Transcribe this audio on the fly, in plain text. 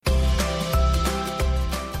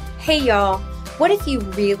Hey y'all, what if you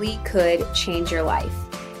really could change your life?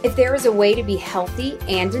 If there was a way to be healthy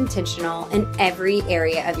and intentional in every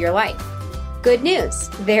area of your life? Good news,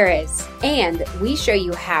 there is. And we show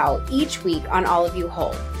you how each week on All of You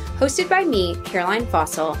Whole. Hosted by me, Caroline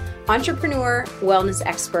Fossil, entrepreneur, wellness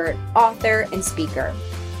expert, author, and speaker.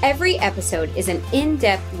 Every episode is an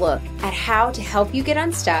in-depth look at how to help you get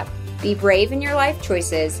unstuck, be brave in your life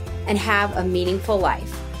choices, and have a meaningful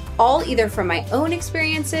life. All either from my own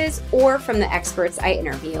experiences or from the experts I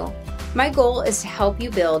interview. My goal is to help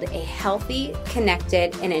you build a healthy,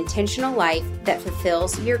 connected, and intentional life that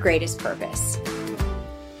fulfills your greatest purpose.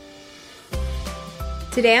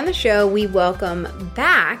 Today on the show, we welcome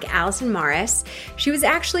back Alison Marras. She was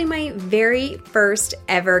actually my very first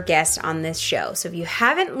ever guest on this show. So if you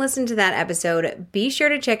haven't listened to that episode, be sure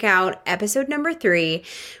to check out episode number 3,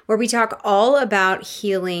 where we talk all about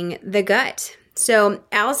healing the gut. So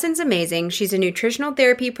Alison's amazing. She's a nutritional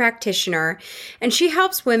therapy practitioner, and she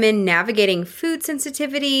helps women navigating food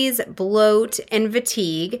sensitivities, bloat, and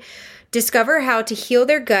fatigue, discover how to heal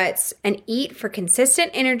their guts and eat for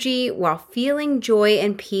consistent energy while feeling joy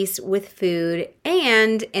and peace with food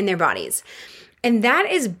and in their bodies. And that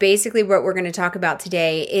is basically what we're going to talk about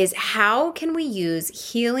today, is how can we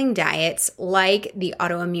use healing diets like the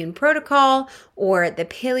autoimmune protocol or the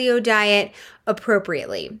paleo diet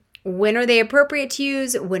appropriately. When are they appropriate to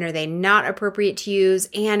use? When are they not appropriate to use?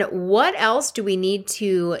 And what else do we need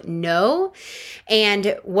to know?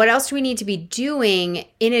 And what else do we need to be doing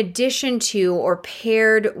in addition to or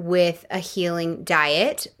paired with a healing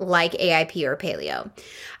diet like AIP or Paleo?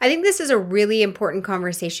 I think this is a really important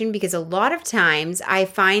conversation because a lot of times I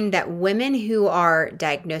find that women who are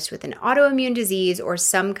diagnosed with an autoimmune disease or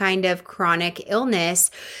some kind of chronic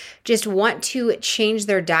illness just want to change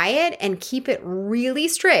their diet and keep it really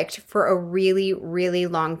strict for a really, really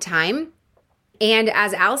long time. And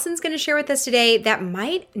as Alison's going to share with us today, that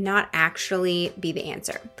might not actually be the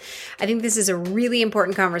answer. I think this is a really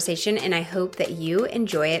important conversation, and I hope that you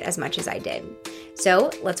enjoy it as much as I did.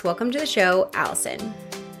 So let's welcome to the show, Alison.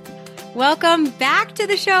 Welcome back to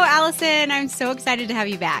the show, Alison. I'm so excited to have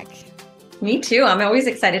you back. Me too. I'm always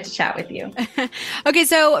excited to chat with you. Okay,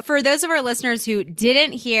 so for those of our listeners who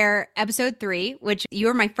didn't hear episode 3, which you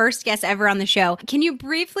were my first guest ever on the show, can you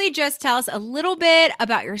briefly just tell us a little bit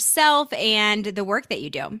about yourself and the work that you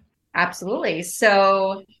do? Absolutely.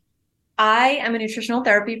 So I am a nutritional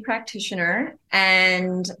therapy practitioner,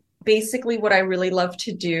 and basically what I really love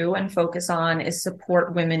to do and focus on is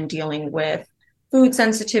support women dealing with food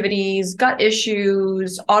sensitivities, gut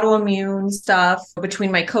issues, autoimmune stuff,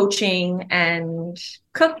 between my coaching and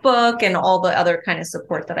cookbook and all the other kind of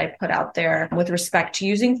support that I put out there with respect to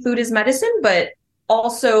using food as medicine, but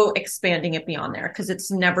also expanding it beyond there, because it's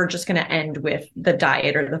never just going to end with the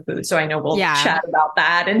diet or the food. So I know we'll chat about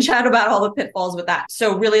that and chat about all the pitfalls with that.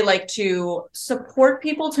 So really like to support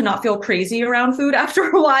people to not feel crazy around food after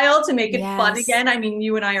a while, to make it fun again. I mean,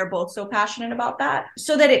 you and I are both so passionate about that,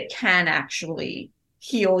 so that it can actually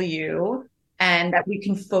heal you and that we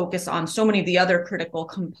can focus on so many of the other critical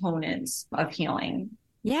components of healing.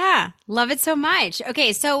 Yeah, love it so much.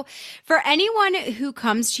 Okay, so for anyone who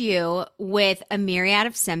comes to you with a myriad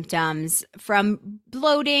of symptoms, from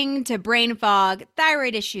bloating to brain fog,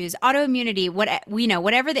 thyroid issues, autoimmunity,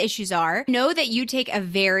 whatever the issues are, know that you take a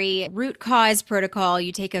very root cause protocol,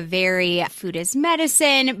 you take a very food as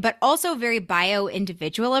medicine, but also very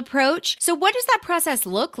bio-individual approach. So what does that process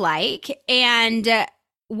look like? And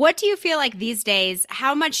what do you feel like these days,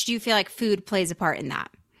 how much do you feel like food plays a part in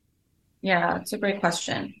that? Yeah, it's a great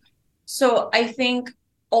question. So I think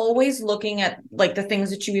always looking at like the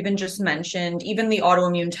things that you even just mentioned, even the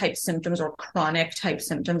autoimmune type symptoms or chronic type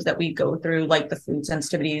symptoms that we go through, like the food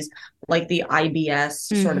sensitivities, like the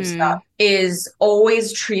IBS sort of stuff, is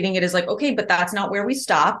always treating it as like, okay, but that's not where we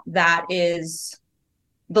stop. That is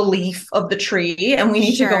the leaf of the tree, and we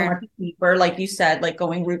need to go much deeper, like you said, like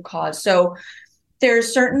going root cause. So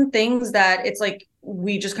there's certain things that it's like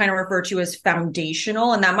we just kind of refer to as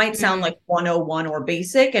foundational, and that might sound like 101 or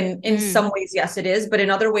basic. And in some ways, yes, it is. But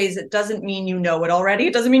in other ways, it doesn't mean you know it already.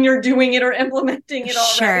 It doesn't mean you're doing it or implementing it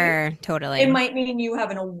already. Sure, totally. It might mean you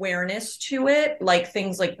have an awareness to it, like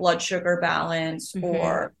things like blood sugar balance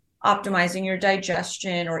or optimizing your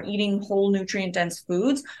digestion or eating whole nutrient dense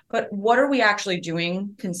foods. But what are we actually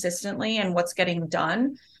doing consistently and what's getting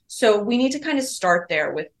done? So we need to kind of start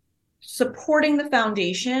there with supporting the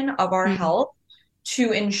foundation of our health,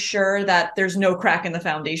 to ensure that there's no crack in the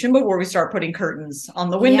foundation before we start putting curtains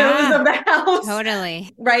on the windows of the house.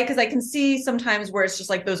 Totally. Right? Because I can see sometimes where it's just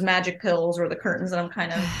like those magic pills or the curtains, and I'm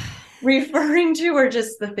kind of referring to are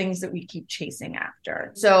just the things that we keep chasing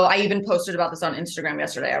after. So I even posted about this on Instagram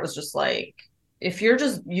yesterday. I was just like, if you're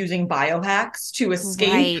just using biohacks to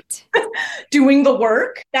escape doing the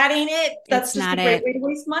work, that ain't it. That's just a great way to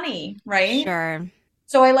waste money, right? Sure.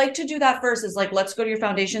 So I like to do that first is like, let's go to your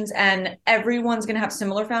foundations, and everyone's going to have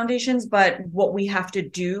similar foundations, but what we have to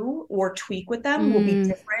do or tweak with them will be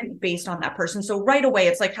different based on that person. So right away,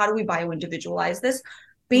 it's like, how do we bio-individualize this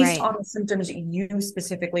based on the symptoms you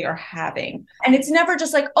specifically are having? And it's never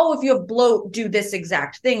just like, oh, if you have bloat, do this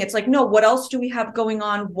exact thing. It's like, no, what else do we have going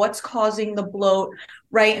on? What's causing the bloat?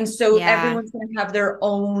 Right. And so everyone's going to have their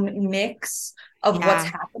own mix of what's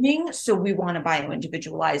happening. So we want to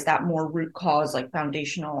bio-individualize that more root cause, like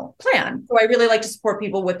foundational plan. So I really like to support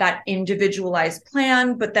people with that individualized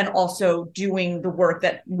plan, but then also doing the work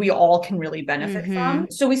that we all can really benefit from.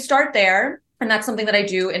 So we start there. And that's something that I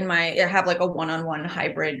do I have like a one-on-one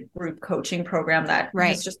hybrid group coaching program that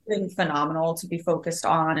has just been phenomenal to be focused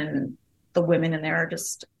on. And the women in there are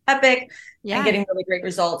just epic and getting really great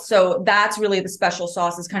results. So that's really the special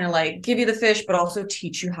sauce, is kind of like give you the fish, but also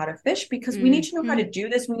teach you how to fish, because we need to know how to do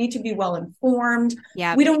this. We need to be well informed.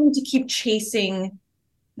 We don't need to keep chasing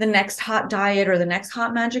the next hot diet or the next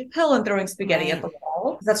hot magic pill and throwing spaghetti at the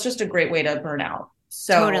wall. That's just a great way to burn out.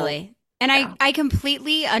 So totally. And I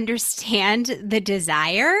completely understand the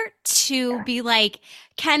desire to be like,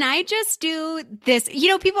 can I just do this? You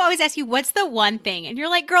know, people always ask you, what's the one thing? And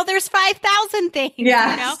you're like, girl, there's 5,000 things.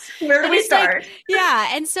 Yeah. You know? Where do we start?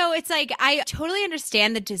 Like, and so it's like, I totally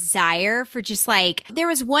understand the desire for just like, there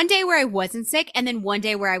was one day where I wasn't sick and then one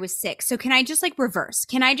day where I was sick. So can I just like reverse?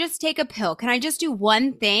 Can I just take a pill? Can I just do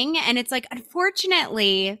one thing? And it's like,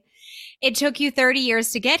 unfortunately, it took you 30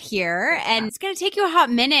 years to get here, and it's going to take you a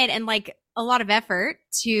hot minute and like a lot of effort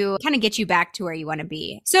to kind of get you back to where you want to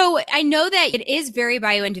be. So I know that it is very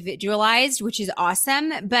bio-individualized, which is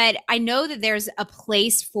awesome, but I know that there's a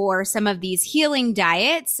place for some of these healing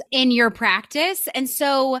diets in your practice. And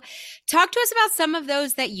so talk to us about some of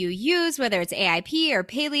those that you use, whether it's AIP or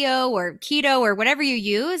paleo or keto or whatever you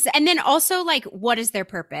use. And then also like, what is their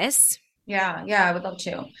purpose? Yeah, I would love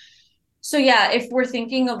to. So if we're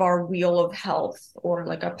thinking of our wheel of health, or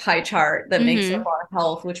like a pie chart that makes up our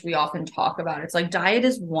health, which we often talk about, it's like diet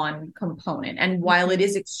is one component. And while it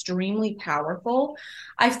is extremely powerful,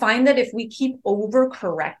 I find that if we keep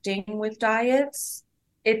overcorrecting with diets,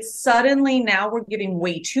 it's suddenly now we're giving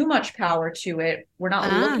way too much power to it. We're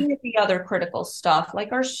not looking at the other critical stuff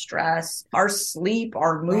like our stress, our sleep,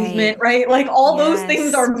 our movement, right? Like all those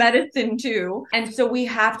things are medicine too. And so we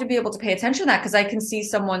have to be able to pay attention to that, because I can see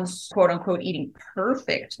someone's quote unquote eating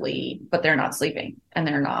perfectly, but they're not sleeping and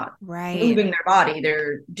they're not moving their body.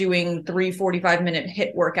 They're doing 3 45-minute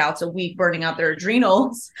HIIT workouts a week, burning out their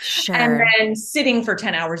adrenals, and then sitting for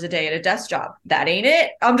 10 hours a day at a desk job. That ain't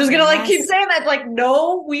it. I'm just going to like keep saying that. Like,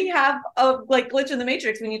 no, we have a like glitch in the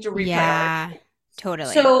matrix. We need to reprioritize. Yeah,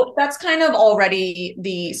 totally. So that's kind of already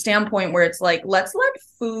the standpoint where it's like, let's let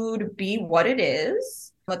food be what it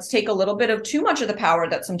is. Let's take a little bit of too much of the power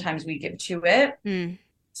that sometimes we give to it.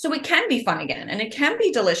 So it can be fun again, and it can be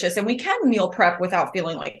delicious, and we can meal prep without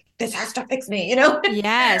feeling like this has to fix me, you know?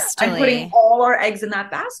 Yes, totally. I'm putting all our eggs in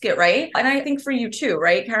that basket, right? And I think for you too,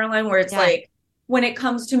 right, Caroline, where it's like, when it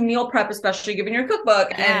comes to meal prep, especially given your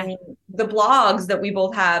cookbook and the blogs that we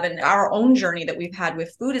both have and our own journey that we've had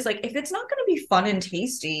with food, is like, if it's not going to be fun and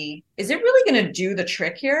tasty, is it really going to do the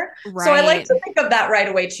trick here? So I like to think of that right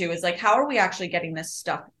away too, is like, how are we actually getting this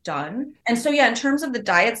stuff done? And so, in terms of the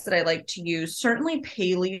diets that I like to use, certainly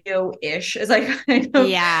paleo-ish, as I kind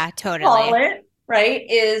of call it, right,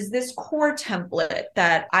 is this core template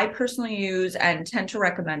that I personally use and tend to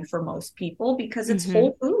recommend for most people, because it's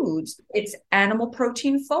whole foods, it's animal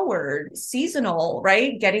protein forward, seasonal,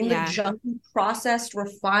 right? Getting the junky, processed,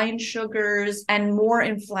 refined sugars and more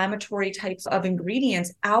inflammatory types of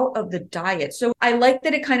ingredients out of the diet. So I like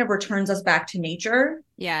that it kind of returns us back to nature.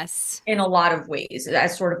 Yes. In a lot of ways,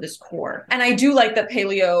 as sort of this core. And I do like that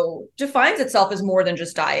paleo defines itself as more than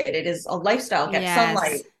just diet. It is a lifestyle, get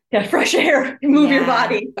sunlight, get fresh air, move your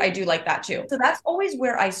body. I do like that too. So that's always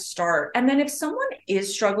where I start. And then if someone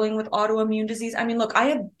is struggling with autoimmune disease, I mean, look, I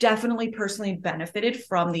have definitely personally benefited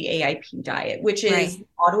from the AIP diet, which is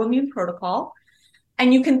autoimmune protocol.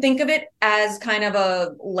 And you can think of it as kind of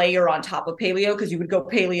a layer on top of paleo, because you would go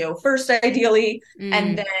paleo first, ideally,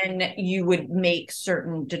 and then you would make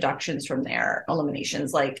certain deductions from there,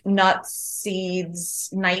 eliminations like nuts, seeds,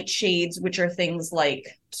 nightshades, which are things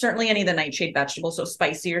like certainly any of the nightshade vegetables, so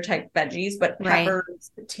spicier type veggies, but peppers,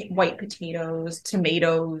 white potatoes,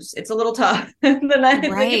 tomatoes. It's a little tough. It can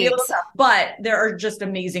be a little tough, but there are just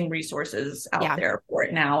amazing resources out there for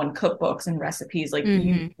it now, and cookbooks and recipes. Like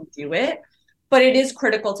you can do it. But it is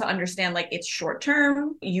critical to understand, like, it's short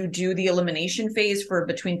term. You do the elimination phase for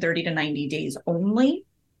between 30 to 90 days only.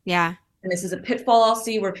 Yeah. And this is a pitfall I'll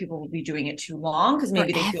see where people will be doing it too long because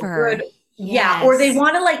maybe they feel good. Yes. Yeah. Or they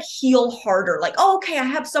want to like heal harder. Like, oh, okay, I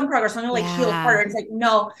have some progress. I'm going to like heal harder. It's like,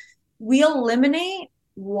 no, we eliminate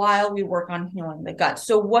while we work on healing the gut.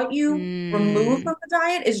 So what you remove from the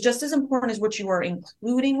diet is just as important as what you are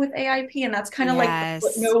including with AIP. And that's kind of like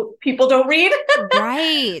what people don't read.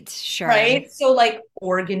 Right. Sure. Right. So like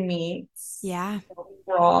organ meats,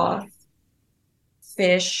 broth,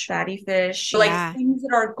 fish, fatty fish, like things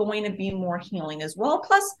that are going to be more healing as well.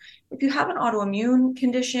 Plus, if you have an autoimmune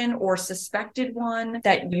condition or suspected one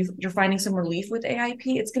that you're finding some relief with AIP,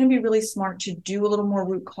 it's going to be really smart to do a little more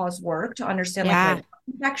root cause work to understand like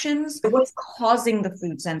infections, what's causing the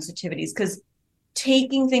food sensitivities, because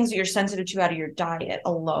taking things that you're sensitive to out of your diet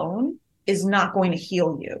alone is not going to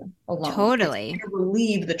heal you alone. Totally. It's going to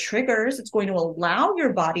relieve the triggers. It's going to allow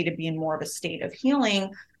your body to be in more of a state of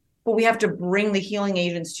healing, but we have to bring the healing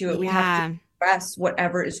agents to it. We have to address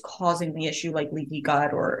whatever is causing the issue, like leaky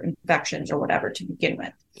gut or infections or whatever, to begin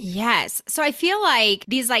with. Yes. So I feel like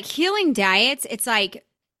these like healing diets, it's like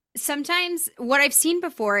sometimes what I've seen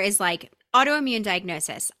before is like autoimmune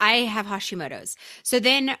diagnosis. I have Hashimoto's. So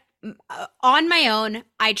then on my own,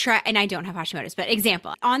 I try, and I don't have Hashimoto's, but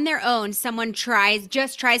example, on their own, someone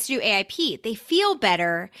just tries to do AIP. They feel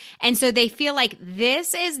better. And so they feel like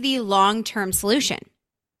this is the long-term solution.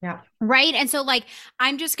 Yeah. Right. And so like,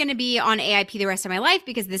 I'm just going to be on AIP the rest of my life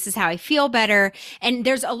because this is how I feel better. And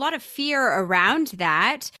there's a lot of fear around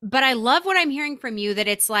that. But I love what I'm hearing from you, that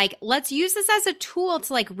it's like, let's use this as a tool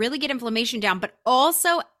to like really get inflammation down, but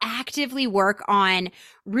also actively work on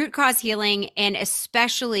root cause healing and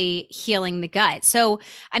especially healing the gut. So,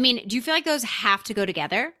 I mean, do you feel like those have to go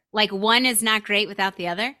together? Like one is not great without the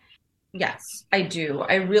other? Yes, I do.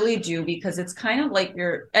 I really do, because it's kind of like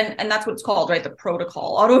and that's what it's called, right? The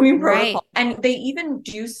protocol, autoimmune protocol. And they even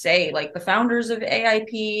do say, like, the founders of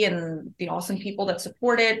AIP and the awesome people that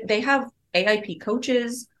support it, they have AIP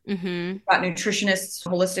coaches, got nutritionists,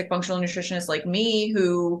 holistic functional nutritionists like me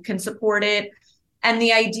who can support it. And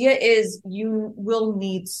the idea is you will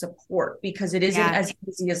need support, because it isn't as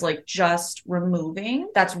easy as like just removing.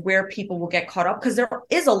 That's where people will get caught up, because there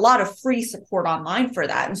is a lot of free support online for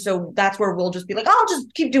that. And so that's where we'll just be like, oh, I'll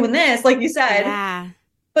just keep doing this, like you said. Yeah.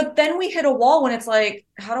 But then we hit a wall when it's like,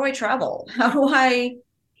 how do I travel? How do I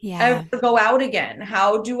ever go out again?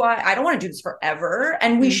 How do I don't want to do this forever.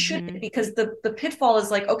 And we shouldn't, because the pitfall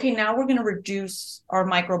is like, okay, now we're going to reduce our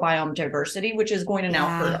microbiome diversity, which is going to now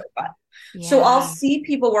hurt our gut. So I'll see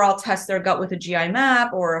people where I'll test their gut with a GI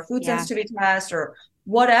map or a food sensitivity test or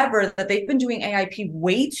whatever, that they've been doing AIP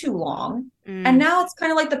way too long. And now it's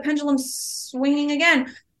kind of like the pendulum swinging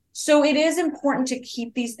again. So it is important to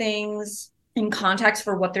keep these things in context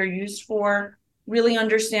for what they're used for, really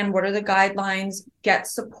understand what are the guidelines, get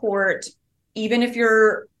support. Even if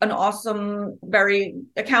you're an awesome, very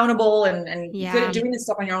accountable and good at doing this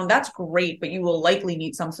stuff on your own, that's great, but you will likely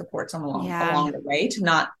need some support along the way to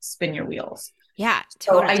not spin your wheels. Yeah,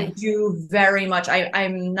 totally. So I do very much,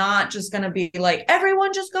 I'm not just going to be like,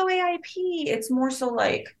 everyone just go AIP. It's more so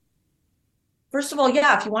like, first of all,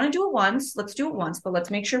 if you want to do it once, let's do it once, but let's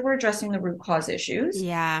make sure we're addressing the root cause issues.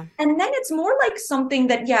 Yeah. And then it's more like something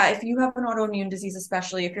that, if you have an autoimmune disease,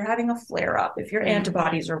 especially if you're having a flare up, if your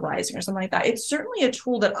antibodies are rising or something like that, it's certainly a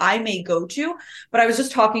tool that I may go to. But I was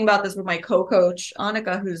just talking about this with my co-coach,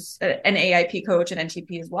 Annika, who's an AIP coach and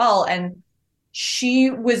NTP as well. And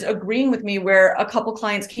she was agreeing with me, where a couple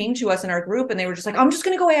clients came to us in our group and they were just like, I'm just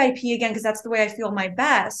going to go AIP again, because that's the way I feel my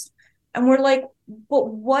best. And we're like, but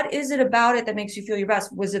what is it about it that makes you feel your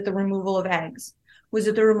best? Was it the removal of eggs? Was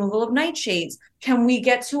it the removal of nightshades? Can we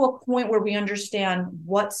get to a point where we understand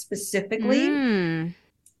what specifically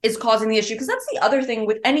is causing the issue? Because that's the other thing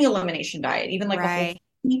with any elimination diet, even like a whole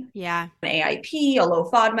an AIP, a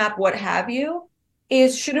low FODMAP, what have you,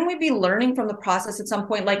 is shouldn't we be learning from the process at some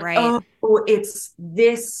point? Like, oh, it's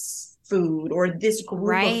this food or this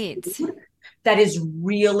group of food that is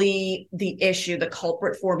really the issue, the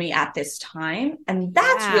culprit for me at this time. And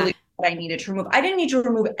that's really what I needed to remove. I didn't need to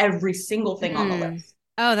remove every single thing on the list.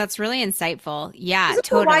 Oh, that's really insightful. Yeah,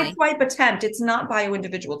 It's a wide totally. swipe attempt. It's not bio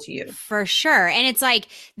individual to you. For sure. And it's like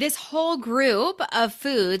this whole group of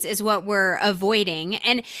foods is what we're avoiding.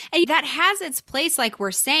 And that has its place, like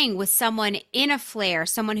we're saying, with someone in a flare,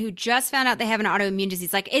 someone who just found out they have an autoimmune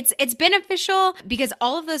disease. Like it's beneficial because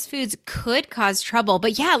all of those foods could cause trouble.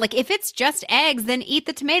 But yeah, like if it's just eggs, then eat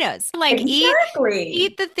the tomatoes. Like Exactly.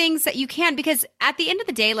 eat the things that you can. Because at the end of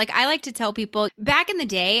the day, like I like to tell people, back in the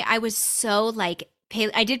day, I was so like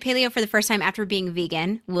I did paleo for the first time after being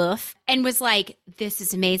vegan, woof, and was like, this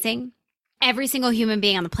is amazing. Every single human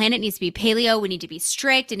being on the planet needs to be paleo. We need to be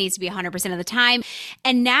strict. It needs to be 100% of the time.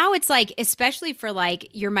 And now it's like, especially for like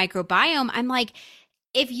your microbiome, I'm like,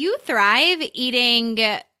 if you thrive eating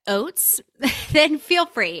oats, then feel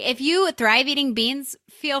free. If you thrive eating beans,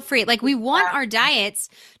 feel free. Like we want our diets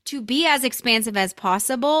to be as expansive as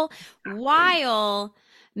possible while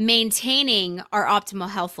maintaining our optimal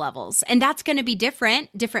health levels. And that's going to be different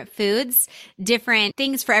foods, different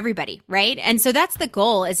things for everybody, right? And so that's the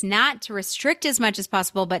goal, is not to restrict as much as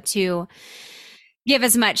possible, but to give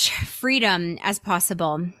as much freedom as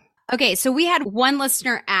possible. Okay, so we had one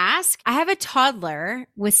listener ask, I have a toddler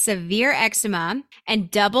with severe eczema and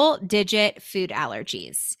double-digit food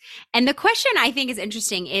allergies. And the question I think is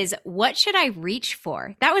interesting is, what should I reach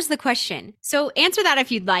for? That was the question. So answer that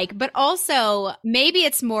if you'd like, but also maybe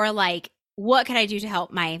it's more like, what can I do to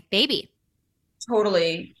help my baby?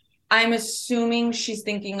 Totally. I'm assuming she's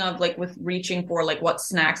thinking of like with reaching for like what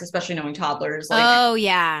snacks, especially knowing toddlers, like Oh,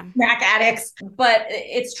 yeah. snack addicts. But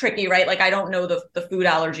it's tricky, right? Like I don't know the food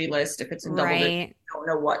allergy list if it's in double digits. Right. I don't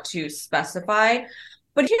know what to specify.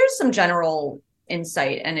 But here's some general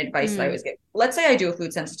insight and advice that I Mm, always get. Let's say I do a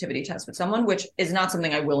food sensitivity test with someone, which is not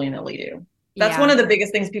something I willy-nilly do. That's one yeah. of the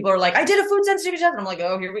biggest things people are like, I did a food sensitivity test. And I'm like,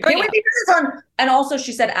 oh, here we go. Oh, Can't yeah. wait to get this on. And also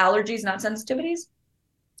she said allergies, not sensitivities.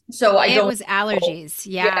 So I It don't was know. allergies.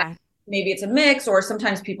 Yeah, Yeah. maybe it's a mix, or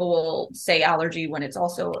sometimes people will say allergy when it's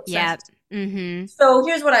also Yeah. sensitive. Mm-hmm. So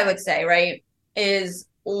here's what I would say, right? Is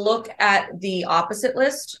look at the opposite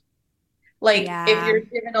list. Like if Yeah. you're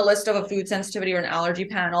given a list of a food sensitivity or an allergy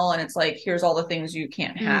panel and it's like, here's all the things you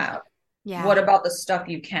can't Mm, have. yeah. What about the stuff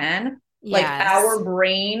you can? Like Yes. our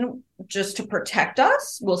brain, just to protect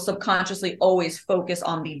us, will subconsciously always focus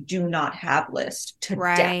on the do not have list to death,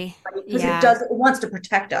 Right. right? Because Yeah. it wants to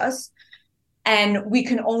protect us, and we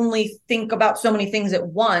can only think about so many things at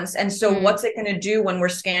once. And so Mm, what's it going to do when we're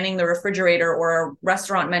scanning the refrigerator or a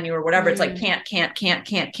restaurant menu or whatever? It's like mm.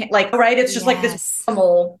 can't, like, right, it's just like this Yes.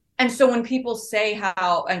 animal. And so when people say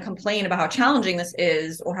how and complain about how challenging this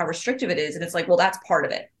is or how restrictive it is, and it's like, well, that's part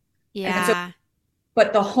of it. And so, Yeah.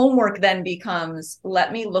 but the homework then becomes,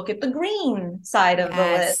 let me look at the green side of the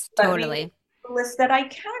list, Yes. let me look Totally. at the list that I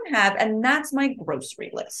can have, and that's my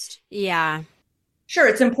grocery list. Yeah. Sure,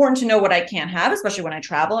 it's important to know what I can't have, especially when I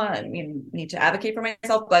travel. I mean, need to advocate for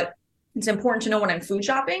myself, but it's important to know when I'm food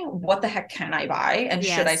shopping, what the heck can I buy? And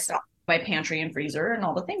should I Yes. stock my pantry and freezer and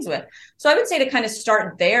all the things with? So I would say to kind of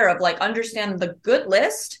start there of like understand the good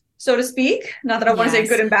list, so to speak. Not that I want to say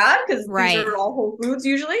good Yes. and bad, because these Right. are all whole foods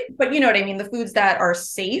usually, but you know what I mean? The foods that are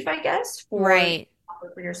safe, I guess, Right.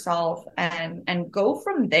 for yourself, and go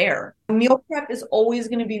from there. Meal prep is always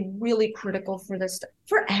going to be really critical for this,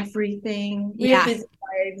 for everything. We have Yeah. busy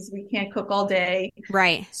lives, we can't cook all day.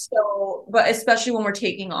 Right. So, but especially when we're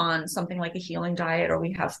taking on something like a healing diet or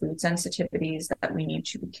we have food sensitivities that we need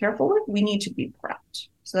to be careful with, we need to be prepped.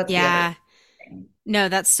 So that's the other Yeah. thing. No,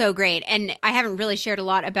 that's so great. And I haven't really shared a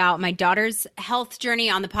lot about my daughter's health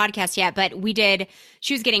journey on the podcast yet, but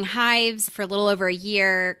she was getting hives for a little over a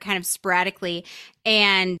year, kind of sporadically.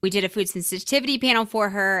 And we did a food sensitivity panel for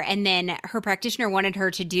her. And then her practitioner wanted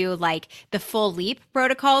her to do like the full leap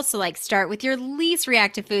protocol. So like start with your least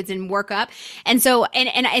reactive foods and work up. And so,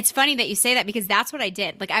 and it's funny that you say that because that's what I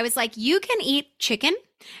did. Like I was like, you can eat chicken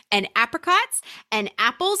and apricots and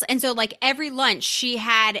apples. And so like every lunch she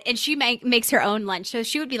had, and she makes her own lunch. So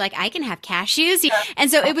she would be like, I can have cashews.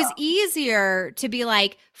 And so it was easier to be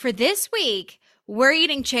like, for this week, we're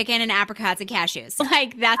eating chicken and apricots and cashews.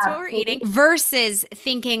 Like that's what we're eating Absolutely. versus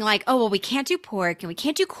thinking like, oh, well, we can't do pork and we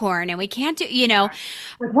can't do corn and we can't do, Like,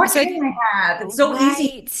 what so can I have? It's so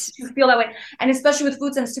easy right. to feel that way. And especially with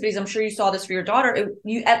food sensitivities, I'm sure you saw this for your daughter.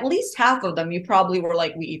 You at least half of them, you probably were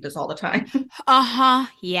like, we eat this all the time. Uh-huh.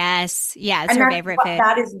 Yes. Yeah. It's And her favorite food.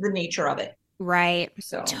 that is the nature of it. Right.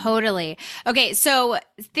 So Totally. Okay. So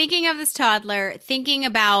thinking of this toddler, thinking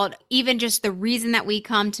about even just the reason that we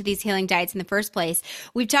come to these healing diets in the first place.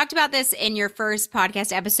 We've talked about this in your first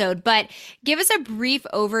podcast episode, but give us a brief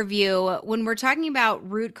overview when we're talking about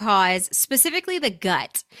root cause, specifically the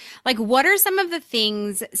gut. Like, what are some of the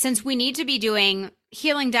things, since we need to be doing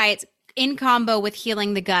healing diets in combo with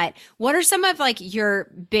healing the gut, what are some of like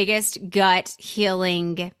your biggest gut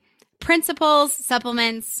healing principles,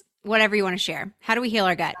 supplements, whatever you want to share? How do we heal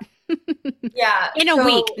our gut? Yeah. In a So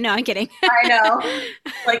week. No, I'm kidding. I know,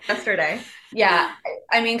 like yesterday. Yeah.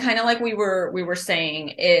 I mean, kind of like we were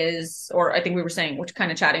saying is, or I think we were saying, which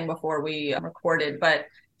kind of chatting before we recorded, but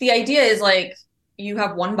the idea is like you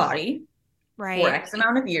have one body for Right. X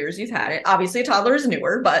amount of years. You've had it. Obviously, a toddler is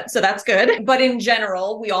newer, but so that's good. But in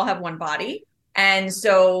general, we all have one body. And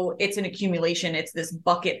so it's an accumulation. It's this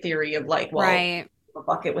bucket theory of like, well, Right. a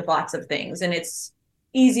bucket with lots of things. And it's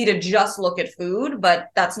easy to just look at food, but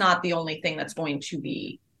that's not the only thing that's going to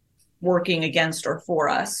be working against or for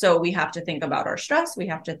us. So we have to think about our stress. We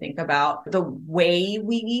have to think about the way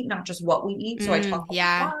we eat, not just what we eat. So I talk a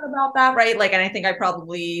Yeah. lot about that, right? Like, and I think I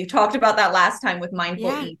probably talked about that last time with mindful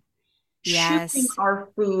Yeah. eating, chewing Yes. our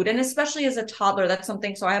food. And especially as a toddler, that's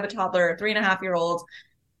something. So I have a toddler, 3.5-year-old.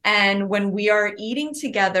 And when we are eating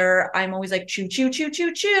together, I'm always like, chew, chew, chew,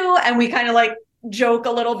 chew, chew. And we kind of like joke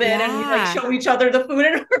a little bit and we like Yeah. show each other the food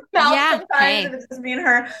in her mouth Yeah. sometimes. And Hey. it's just me and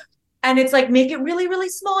her. And it's like, make it really, really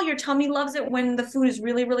small. Your tummy loves it when the food is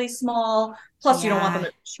really, really small. Plus, you don't want them Yeah.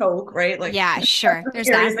 to choke, right? Like, Yeah, sure. There's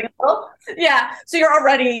areas that. that go. Yeah. So you're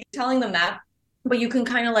already telling them that, but you can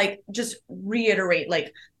kind of like just reiterate,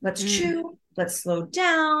 like, let's Mm. chew, let's slow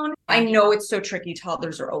down. I Yeah. know it's so tricky.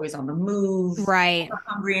 Toddlers are always on the move. Right. I'm not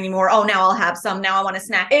hungry anymore. Oh, now I'll have some. Now I want a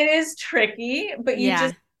snack. It is tricky, but you Yeah.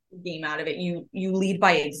 just game out of it. You lead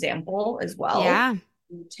by example as well. Yeah.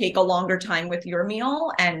 You take a longer time with your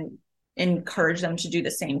meal and encourage them to do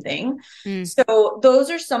the same thing. Mm. So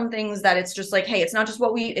those are some things that it's just like, hey, it's not just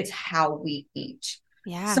what we eat, it's how we eat.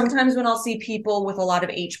 Yeah. Sometimes when I'll see people with a lot of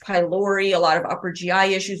H. pylori, a lot of upper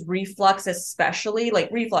GI issues, reflux, especially like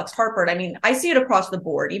reflux, heartburn. I mean, I see it across the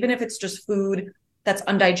board, even if it's just food that's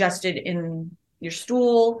undigested in your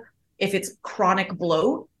stool, if it's chronic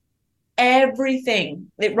bloat,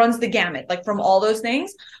 everything, it runs the gamut, like from all those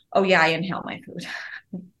things. Oh yeah, I inhale my food.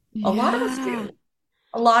 A lot of us Yeah. do.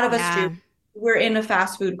 A lot of us do. Yeah. We're in a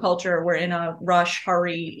fast food culture. We're in a rush,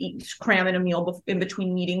 hurry, eat, cram in a meal in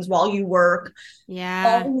between meetings while you work,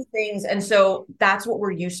 Yeah. all these things. And so that's what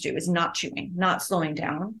we're used to, is not chewing, not slowing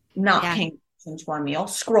down, not Yeah. paying attention to our meal,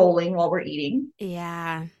 scrolling while we're eating.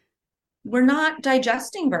 Yeah. We're not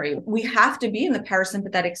digesting very well. We have to be in the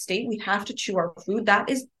parasympathetic state. We have to chew our food. That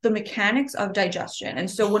is the mechanics of digestion.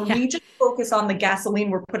 And so when Yeah. we just focus on the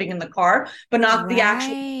gasoline we're putting in the car, but not the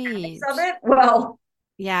actual mechanics Right. of it, well,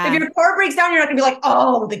 if Yeah. your car breaks down, you're not gonna be like,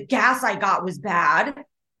 oh, the gas I got was bad.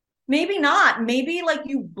 Maybe not. Maybe like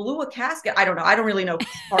you blew a casket. I don't know. I don't really know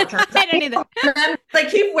car terms. I don't either.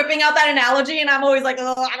 Like keep whipping out that analogy, and I'm always like,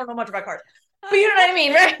 oh, I don't know much about cars. But you know what I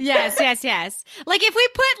mean, right? Yes, yes, yes. Like if we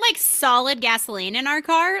put like solid gasoline in our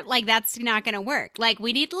car, like that's not going to work. Like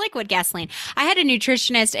we need liquid gasoline. I had a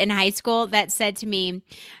nutritionist in high school that said to me,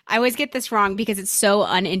 I always get this wrong because it's so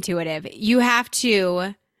unintuitive. You have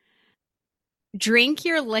to drink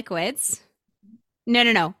your liquids. No,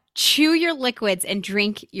 no, no. Chew your liquids and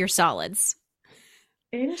drink your solids.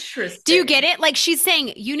 Interesting. Do you get it? Like she's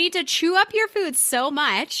saying you need to chew up your food so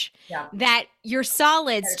much that your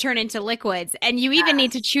solids turn into liquids, and you even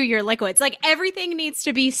need to chew your liquids. Like everything needs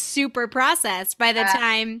to be super processed by the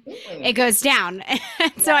time it goes down.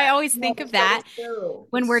 So I always think of that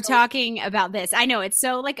when we're talking about this. I know it's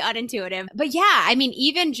so like unintuitive, but yeah, I mean,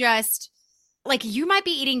 even just like you might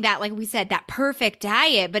be eating that, like we said, that perfect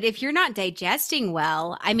diet, but if you're not digesting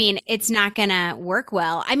well, I mean, it's not gonna work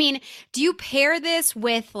well. I mean, do you pair this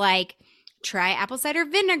with like try apple cider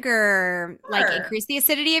vinegar, like increase the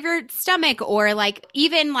acidity of your stomach, or like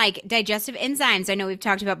even like digestive enzymes? I know we've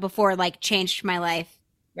talked about before, like changed my life.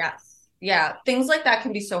 Yes. Yeah. Things like that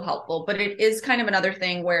can be so helpful, but it is kind of another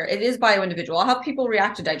thing where it is bio-individual. I'll have people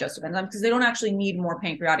react to digestive enzymes because they don't actually need more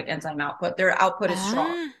pancreatic enzyme output. Their output is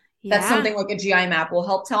strong. That's something like a GI map will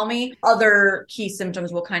help tell me. Other key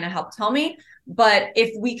symptoms will kind of help tell me. But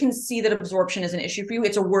if we can see that absorption is an issue for you,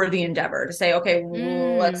 it's a worthy endeavor to say, okay,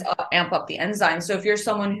 let's amp up the enzymes. So if you're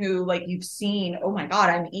someone who like you've seen, oh my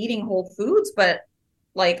God, I'm eating whole foods, but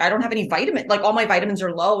like I don't have any vitamin, like all my vitamins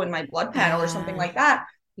are low in my blood panel or something like that.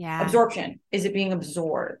 Yeah. Absorption, is it being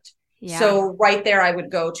absorbed? Yeah. So right there, I would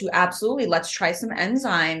go to absolutely, let's try some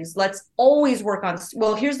enzymes. Let's always work on,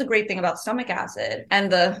 well, here's the great thing about stomach acid.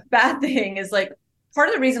 And the bad thing is like, part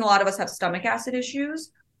of the reason a lot of us have stomach acid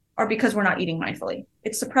issues are because we're not eating mindfully.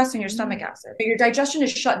 It's suppressing your stomach acid. Your digestion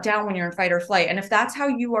is shut down when you're in fight or flight. And if that's how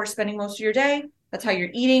you are spending most of your day, that's how you're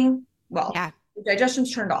eating, well, your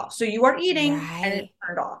digestion's turned off. So you are eating and it's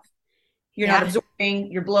turned off. You're not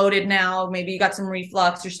absorbing, you're bloated now. Maybe you got some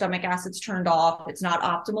reflux, your stomach acid's turned off. It's not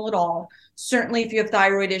optimal at all. Certainly if you have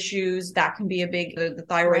thyroid issues, that can be a big, the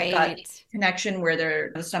thyroid gut connection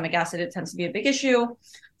where the stomach acid, it tends to be a big issue.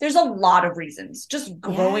 There's a lot of reasons. Just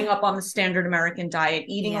growing up on the standard American diet,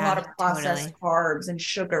 eating a lot of processed carbs and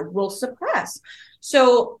sugar will suppress.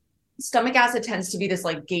 So stomach acid tends to be this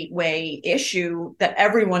like gateway issue that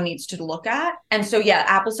everyone needs to look at. And so,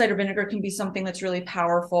 apple cider vinegar can be something that's really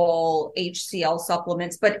powerful, HCl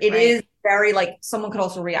supplements, but it is very like someone could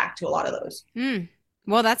also react to a lot of those.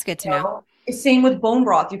 Well, that's good to know. Same with bone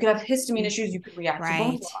broth. You could have histamine issues. You could react to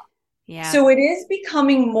bone broth. Yeah. So it is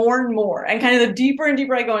becoming more and more, and kind of the deeper and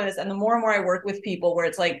deeper I go into this, and the more and more I work with people where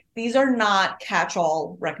it's like, these are not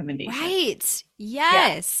catch-all recommendations. Right.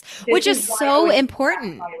 Yes. Yeah. Which is so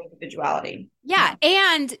important. Individuality. Yeah.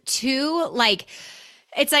 And two, like,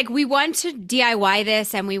 it's like we want to DIY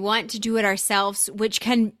this and we want to do it ourselves, which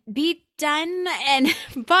can be done.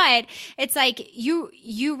 But it's like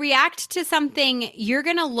you react to something, you're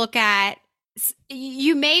going to look at,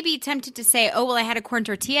 you may be tempted to say, oh, well, I had a corn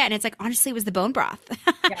tortilla. And it's like, honestly, it was the bone broth,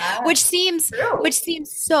 which seems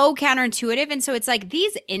so counterintuitive. And so it's like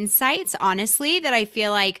these insights, honestly, that I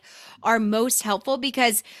feel like are most helpful,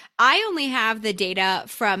 because I only have the data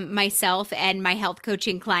from myself and my health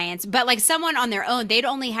coaching clients, but like someone on their own, they'd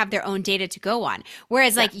only have their own data to go on.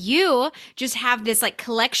 Whereas like you just have this like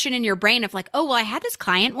collection in your brain of like, oh, well, I had this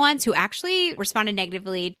client once who actually responded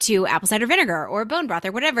negatively to apple cider vinegar or bone broth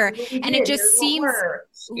or whatever. And it just seems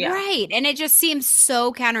right. And it just seems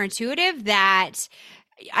so counterintuitive that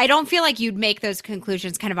I don't feel like you'd make those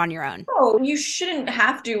conclusions kind of on your own. No, you shouldn't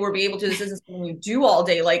have to or be able to. This isn't something you do all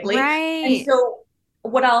day likely. Right. And so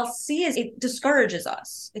what I'll see is it discourages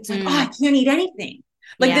us. It's like, oh, I can't eat anything.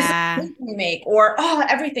 Like this is we make, or oh,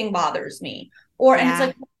 everything bothers me. Or and it's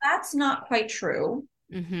like, well, that's not quite true.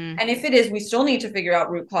 Mm-hmm. And if it is, we still need to figure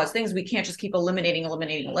out root cause things. We can't just keep eliminating.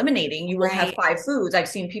 You will have 5 foods. I've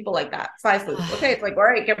seen people like that. 5 foods. Okay. It's like, all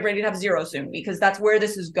right, get ready to have 0 soon, because that's where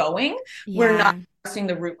this is going. We're not addressing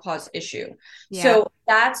the root cause issue. So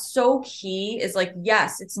that's so key, is like,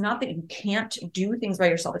 yes, it's not that you can't do things by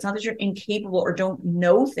yourself. It's not that you're incapable or don't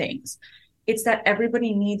know things. It's that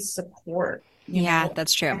everybody needs support. You know?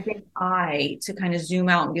 That's true. I think to kind of zoom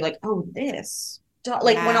out and be like, oh, this,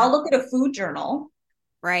 like when I'll look at a food journal,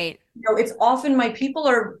 right. You know, it's often my people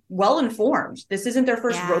are well informed. This isn't their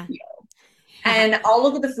first rodeo. And I'll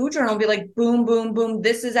look at the food journal and be like, boom, boom, boom.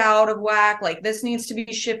 This is out of whack. Like this needs to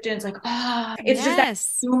be shipped in. It's like, it's just that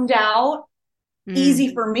zoomed out,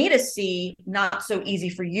 easy for me to see, not so easy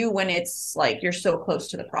for you when it's like you're so close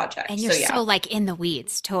to the project. And you're so like in the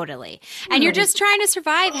weeds, totally. And you're just trying to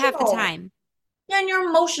survive half the time. Yeah, and you're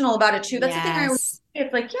emotional about it too. That's the thing I always say.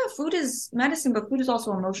 It's like, food is medicine, but food is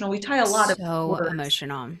also emotional. We tie a lot of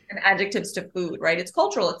emotional and adjectives to food, right? It's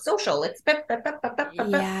cultural, it's social, it's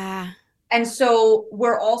And so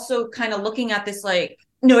we're also kind of looking at this like,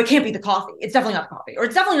 no, it can't be the coffee. It's definitely not the coffee, or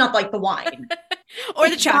it's definitely not like the wine or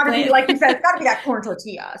the chocolate. Be, like you said, it's got to be that corn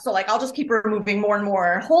tortilla. So like, I'll just keep removing more and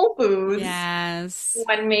more whole foods. Yes.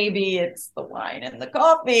 When maybe it's the wine and the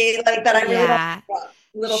coffee, like that. I really don't.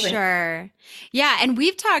 Little thing. Sure. Yeah. And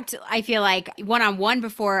we've talked, I feel like, one-on-one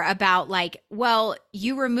before about like, well,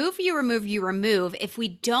 you remove. If we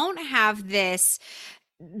don't have this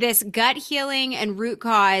gut healing and root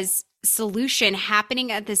cause solution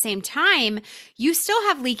happening at the same time, you still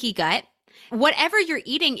have leaky gut. Whatever you're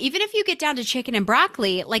eating, even if you get down to chicken and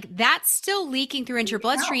broccoli, like that's still leaking through into your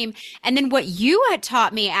bloodstream. And then what you had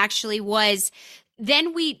taught me actually was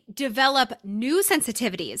then we develop new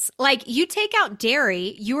sensitivities. Like you take out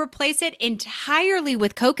dairy, you replace it entirely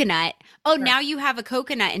with coconut. Oh, now you have a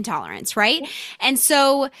coconut intolerance, right? And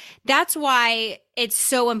so that's why it's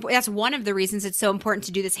so important. That's one of the reasons it's so important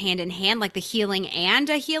to do this hand in hand, like the healing and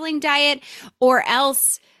a healing diet, or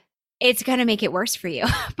else it's going to make it worse for you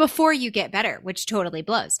before you get better, which totally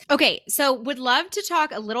blows. Okay, so would love to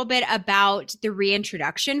talk a little bit about the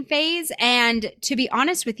reintroduction phase. And to be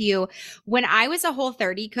honest with you, when I was a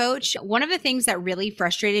Whole30 coach, one of the things that really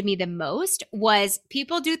frustrated me the most was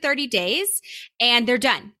people do 30 days and they're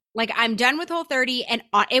done. Like I'm done with Whole30, and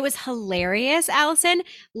it was hilarious, Alison.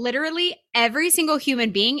 Literally every single human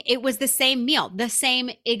being, it was the same meal, the same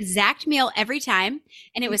exact meal every time.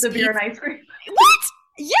 And it was pizza, beer, and ice cream. What?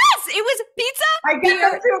 Yes, it was pizza. I get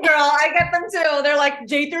them too, girl. I get them too. They're like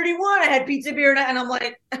J31. I had pizza, beer, and I'm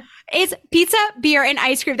like, it's pizza, beer, and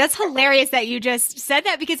ice cream. That's hilarious that you just said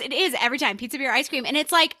that, because it is every time pizza, beer, ice cream. And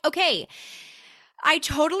it's like, okay, I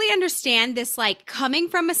totally understand this, like coming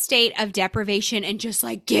from a state of deprivation and just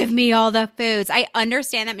like, give me all the foods. I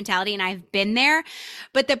understand that mentality and I've been there.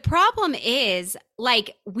 But the problem is,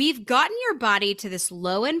 like, we've gotten your body to this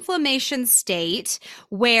low inflammation state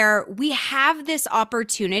where we have this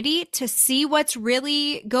opportunity to see what's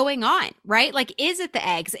really going on, right? Like, is it the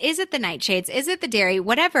eggs? Is it the nightshades? Is it the dairy?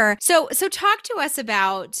 Whatever. So talk to us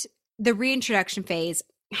about the reintroduction phase.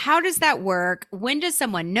 How does that work? When does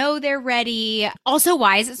someone know they're ready? Also,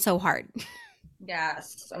 why is it so hard?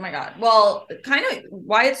 Yes. Oh my God. Well, kind of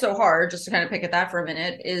why it's so hard, just to kind of pick at that for a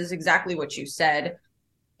minute, is exactly what you said.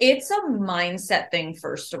 It's a mindset thing,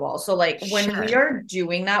 first of all. So, like, when we are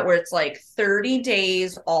doing that, where it's like 30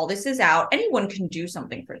 days, all this is out, anyone can do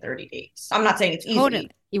something for 30 days. I'm not saying it's easy. Totally.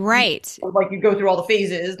 Right. Like, you go through all the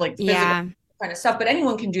phases, like physical Yeah. kind of stuff, but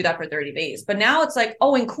anyone can do that for 30 days. But now it's like,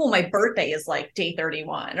 oh, and cool, my birthday is like day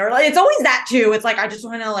 31, or like, it's always that too. It's like, I just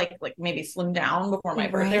want to like maybe slim down before my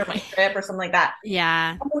birthday or my trip or something like that.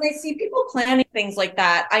 Yeah. And when I see people planning things like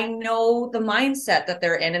that, I know the mindset that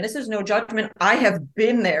they're in, and this is no judgment. I have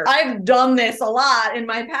been there. I've done this a lot in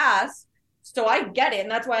my past. So I get it.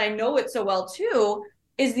 And that's why I know it so well too,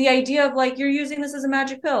 is the idea of like, you're using this as a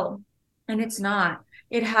magic pill, and it's not.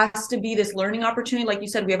 It has to be this learning opportunity. Like you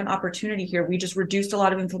said, we have an opportunity here. We just reduced a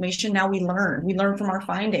lot of inflammation. Now we learn. We learn from our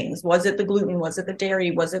findings. Was it the gluten? Was it the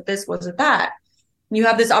dairy? Was it this? Was it that? You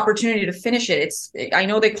have this opportunity to finish it. I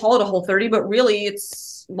know they call it a whole 30, but really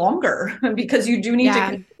it's longer because you do need to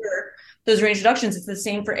consider those reintroductions. It's the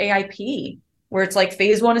same for AIP, where it's like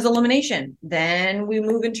phase 1 is elimination. Then we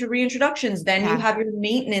move into reintroductions. Then you have your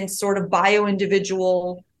maintenance sort of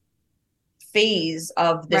bio-individual phase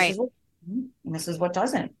of this is what, and this is what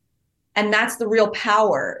doesn't. And that's the real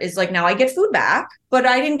power, is like, now I get food back, but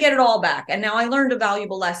I didn't get it all back. And now I learned a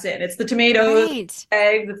valuable lesson. It's the tomatoes,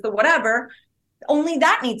 eggs, it's the whatever. Only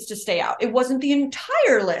that needs to stay out. It wasn't the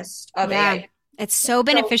entire list of AI. It's so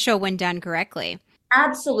beneficial when done correctly.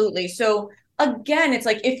 Absolutely. So again, it's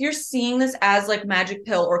like, if you're seeing this as like magic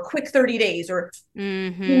pill or quick 30 days or,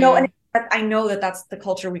 you know, and I know that that's the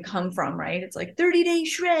culture we come from, right? It's like 30-day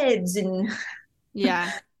shreds and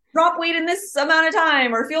drop weight in this amount of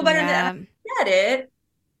time or feel better. I get it,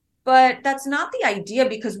 but that's not the idea,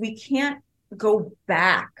 because we can't go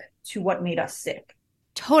back to what made us sick.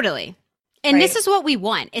 Totally. And this is what we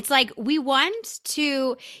want. It's like, we want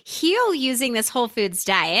to heal using this whole foods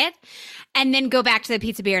diet and then go back to the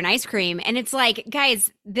pizza, beer, and ice cream. And it's like,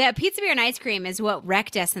 guys, the pizza, beer, and ice cream is what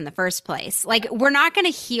wrecked us in the first place. Like, we're not going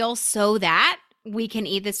to heal so that we can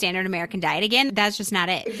eat the standard American diet again. That's just not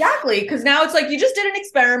it. Exactly. Because now it's like, you just did an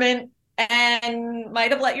experiment and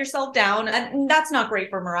might have let yourself down. And that's not great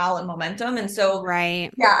for morale and momentum. And so,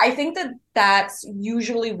 yeah, I think that that's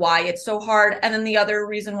usually why it's so hard. And then the other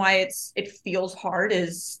reason why it feels hard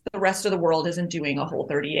is the rest of the world isn't doing a whole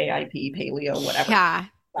 30 AIP, paleo, whatever. Yeah.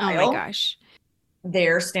 Oh my gosh.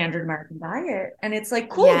 Their standard American diet. And it's like,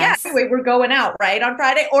 cool. Yeah. Anyway, we're going out, right, on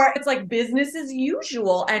Friday. Or it's like business as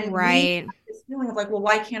usual. And this feeling of like, well,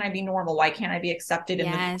 why can't I be normal? Why can't I be accepted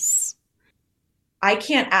in the I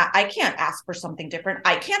can't ask for something different.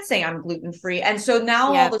 I can't say I'm gluten-free. And so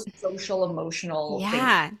now all the social, emotional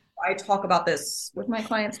things. I talk about this with my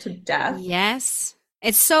clients to death. Yes.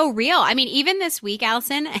 It's so real. I mean, even this week,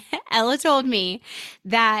 Alison, Ella told me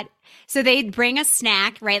that, so they bring a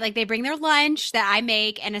snack, right? Like, they bring their lunch that I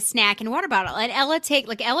make and a snack and a water bottle. And Ella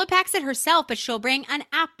Ella packs it herself, but she'll bring an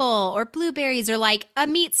apple or blueberries or like a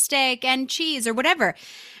meat stick and cheese or whatever.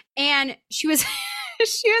 And she was,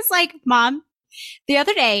 she was like, Mom, the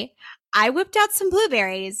other day I whipped out some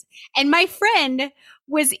blueberries and my friend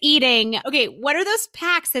was eating, okay, what are those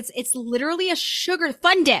packs? It's literally a sugar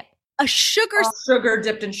fun dip, sugar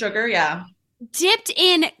dipped in sugar. Yeah. Dipped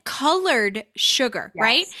in colored sugar,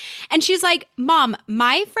 right? And she's like, Mom,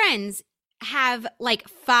 my friends have like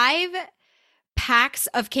 5 packs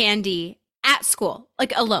of candy at school,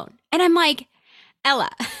 like alone. And I'm like,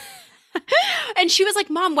 Ella. And she was like,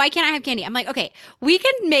 Mom, why can't I have candy? I'm like, okay, we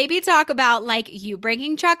can maybe talk about like you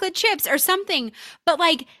bringing chocolate chips or something, but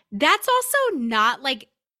like, that's also not like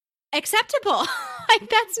acceptable. Like,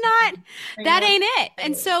 that ain't it.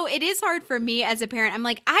 And so it is hard for me as a parent. I'm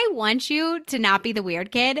like, I want you to not be the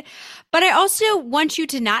weird kid, but I also want you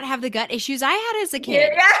to not have the gut issues I had as a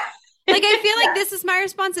kid. Like, I feel like this is my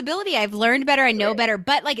responsibility. I've learned better. I know better.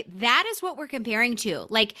 But like, that is what we're comparing to.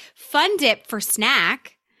 Like, fun dip for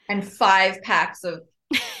snack. And 5 packs of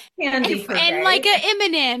candy per day. And like a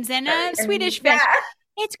M&Ms and a Swedish fish.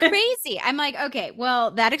 It's crazy. I'm like, okay,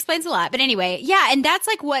 well, that explains a lot. But anyway, yeah. And that's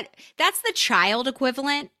like that's the child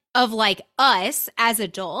equivalent of like us as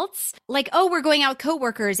adults, like, oh, we're going out with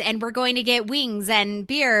coworkers and we're going to get wings and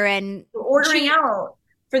beer and We're ordering out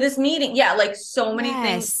for this meeting. Yeah, like so many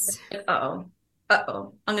things. yes. Like,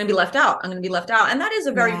 uh-oh, I'm going to be left out. I'm going to be left out. And that is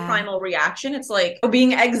a very Yeah. primal reaction. It's like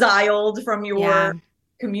being exiled from Yeah. your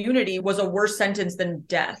community was a worse sentence than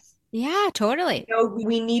death. Yeah, totally. You know,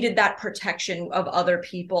 we needed that protection of other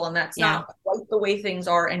people, and that's Yeah. not quite the way things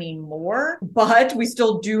are anymore. But we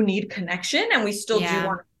still do need connection, and we still do Yeah.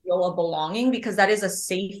 want to feel a belonging, because that is a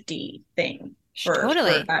safety thing for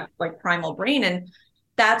Totally. that like primal brain. And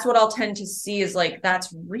that's what I'll tend to see is like,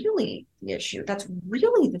 that's really the issue. That's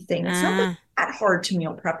really the thing. It's not that hard to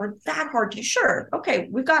meal prep or that hard to, sure, okay,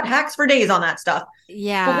 we've got hacks for days on that stuff. But what's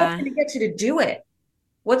Yeah. going to get you to do it?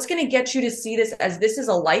 What's going to get you to see this as this is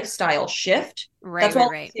a lifestyle shift? Right, That's why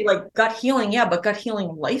right. I say like gut healing, yeah, but gut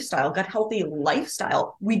healing lifestyle, gut healthy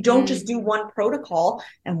lifestyle. We don't just do one protocol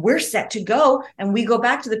and we're set to go and we go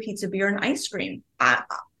back to the pizza, beer, and ice cream. That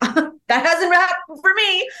hasn't happened for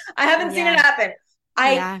me. I haven't seen it happen.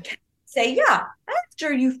 I can say, yeah,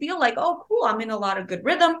 after you feel like, oh, cool, I'm in a lot of good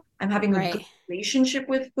rhythm. I'm having a good relationship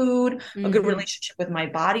with food, a good relationship with my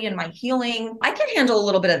body and my healing. I can handle a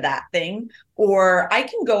little bit of that thing, or I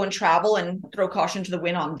can go and travel and throw caution to the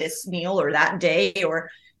wind on this meal or that day, or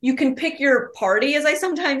you can pick your party, as I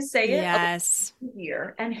sometimes say it, yes,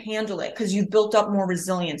 here and handle it because you've built up more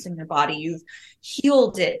resilience in your body. You've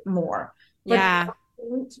healed it more. But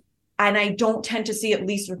and I don't tend to see, at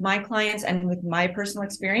least with my clients and with my personal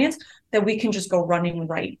experience, that we can just go running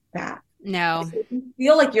right back. No. So you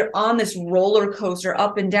feel like you're on this roller coaster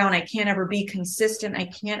up and down. I can't ever be consistent. I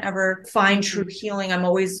can't ever find true healing. I'm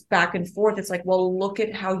always back and forth. It's like, well, look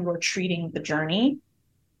at how you are treating the journey.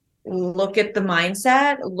 Look at the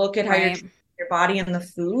mindset. Look at how you're treating your body and the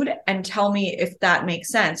food, and tell me if that makes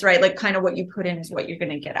sense, right? Like kind of what you put in is what you're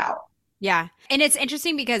going to get out. Yeah. And it's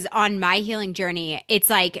interesting because on my healing journey, it's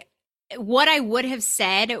like what I would have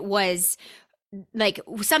said was like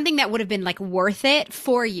something that would have been like worth it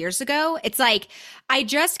 4 years ago. It's like I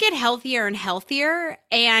just get healthier and healthier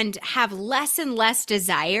and have less and less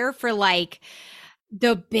desire for like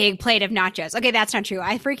the big plate of nachos. Okay, that's not true.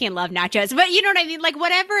 I freaking love nachos. But you know what I mean? Like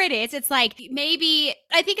whatever it is, it's like maybe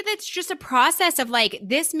I think that's just a process of like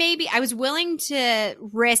this maybe I was willing to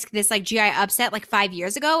risk this like GI upset like 5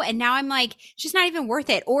 years ago. And now I'm like, it's just not even worth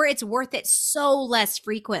it. Or it's worth it so less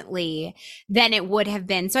frequently than it would have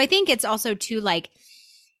been. So I think it's also too like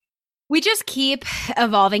we just keep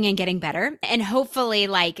evolving and getting better. And hopefully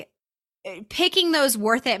like picking those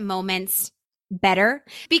worth it moments better,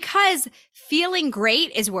 because feeling great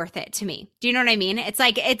is worth it to me. Do you know what I mean? It's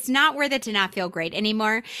like, it's not worth it to not feel great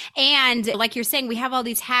anymore. And like you're saying, we have all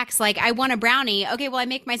these hacks. Like I want a brownie. Okay, well, I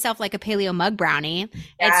make myself like a paleo mug brownie.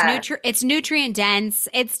 Yeah. It's nutrient dense.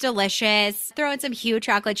 It's delicious. Throw in some huge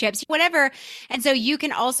chocolate chips, whatever. And so you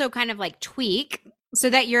can also kind of like tweak so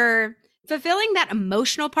that you're fulfilling that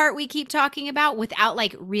emotional part we keep talking about without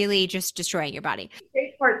like really just destroying your body. The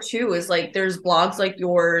great part too is like there's blogs like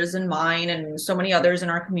yours and mine and so many others in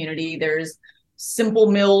our community. There's Simple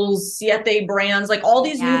Mills, Siete brands, like all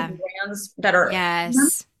these new brands that are.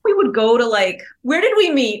 Yes. We would go to like, where did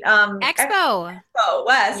we meet? Expo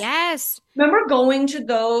West. Yes. Remember going to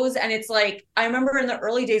those, and it's like I remember in the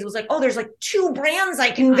early days it was like, oh, there's like 2 brands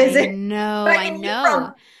I can visit. I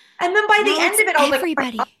know. And then by the end of it, I was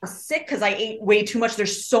everybody. like, I'm sick because I ate way too much.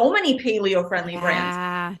 There's so many paleo-friendly brands.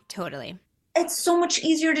 Yeah, totally. It's so much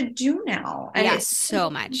easier to do now. And it's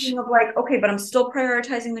so much. Of like, okay, but I'm still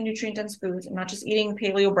prioritizing the nutrient-dense foods. I'm not just eating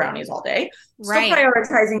paleo brownies all day. Still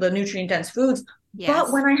prioritizing the nutrient-dense foods. Yes.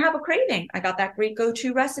 But when I have a craving, I got that great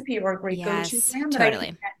go-to recipe or a great go-to brand that I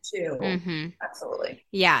can get to. Absolutely.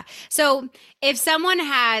 Yeah. So if someone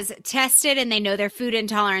has tested and they know their food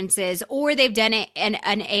intolerances, or they've done it in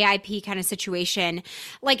an AIP kind of situation,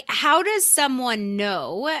 like how does someone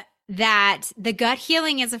know that the gut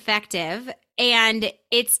healing is effective and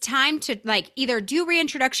it's time to like either do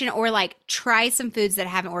reintroduction or like try some foods that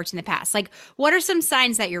haven't worked in the past? Like what are some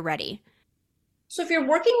signs that you're ready? So if you're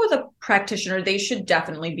working with a practitioner, they should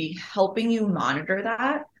definitely be helping you monitor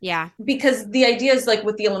that. Yeah. Because the idea is like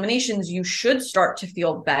with the eliminations, you should start to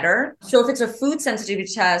feel better. So if it's a food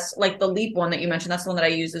sensitivity test, like the LEAP one that you mentioned, that's the one that I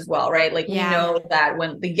use as well, right? Like we know that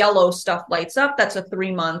when the yellow stuff lights up, that's a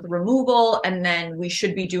 3-month removal. And then we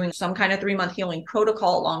should be doing some kind of 3-month healing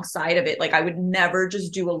protocol alongside of it. Like I would never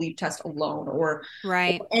just do a LEAP test alone or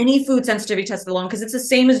any food sensitivity test alone, because it's the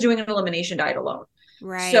same as doing an elimination diet alone.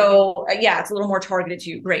 Right. So yeah, it's a little more targeted to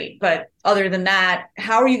you. Great. But other than that,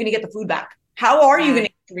 how are you going to get the food back? How are you going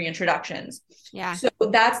to get reintroductions? Yeah. So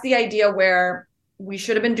that's the idea where we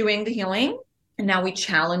should have been doing the healing And now we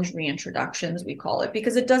challenge reintroductions, we call it,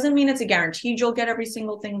 because it doesn't mean it's a guaranteed you'll get every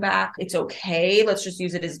single thing back. It's okay. Let's just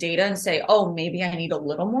use it as data and say, oh, maybe I need a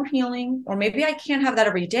little more healing, or maybe I can't have that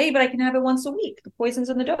every day, but I can have it once a week. The poison's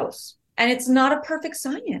in the dose. And it's not a perfect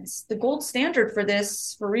science. The gold standard for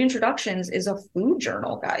this, for reintroductions, is a food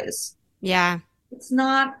journal, guys. Yeah. It's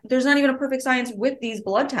not, there's not even a perfect science with these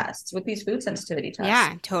blood tests, with these food sensitivity tests.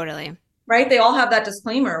 Yeah, totally. Right? They all have that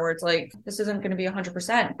disclaimer where it's like, this isn't going to be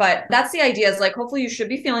 100%. But that's the idea, is like, hopefully you should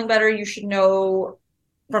be feeling better. You should know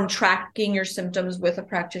from tracking your symptoms with a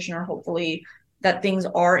practitioner, hopefully, that things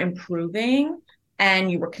are improving and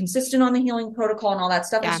you were consistent on the healing protocol and all that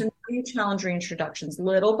stuff. Yeah. And so now you challenge reintroductions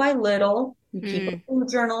little by little. You keep a food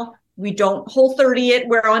journal. We don't Whole30 it.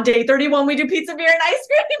 We're on day 31. We do pizza, beer, and ice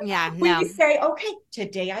cream. Yeah, We say, okay,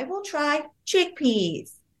 today I will try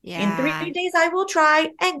chickpeas. Yeah. In 3 days, I will try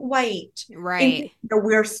egg white. Right.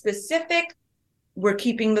 We're specific. We're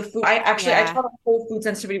keeping the food. I taught a whole food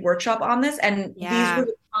sensitivity workshop on this. And these were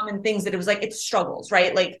the common things that it was like, it's struggles,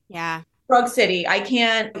 right? Like Drug City, I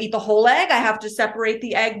can't eat the whole egg. I have to separate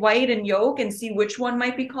the egg white and yolk and see which one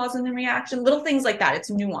might be causing the reaction. Little things like that. It's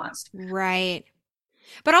nuanced. Right.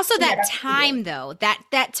 But also that time though,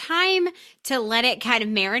 that time to let it kind of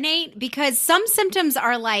marinate, because some symptoms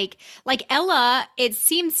are like Ella, it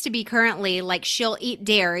seems to be currently like she'll eat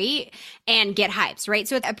dairy and get hypes, right?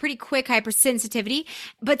 So it's a pretty quick hypersensitivity,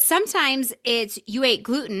 but sometimes it's you ate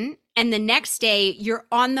gluten and the next day you're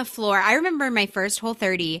on the floor. I remember my first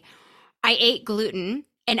Whole30, I ate gluten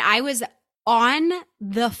and I was on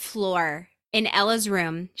the floor in Ella's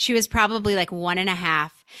room. She was probably like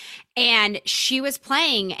 1.5. And she was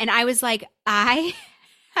playing and I was like, I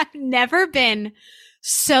have never been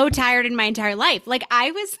so tired in my entire life. Like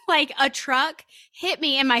I was like a truck hit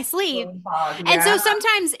me in my sleep. And so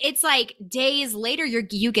sometimes it's like days later,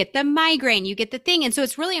 you get the migraine, you get the thing. And so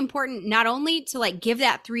it's really important not only to like give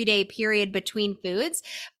that 3-day period between foods,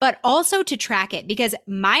 but also to track it, because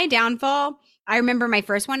my downfall, I remember my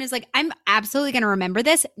first one is like, I'm absolutely going to remember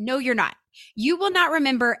this. No, you're not. You will not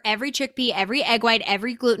remember every chickpea, every egg white,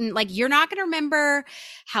 every gluten. Like you're not going to remember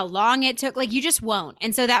how long it took. Like you just won't.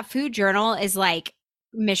 And so that food journal is like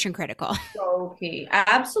mission critical. Okay.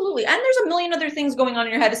 Absolutely. And there's a million other things going on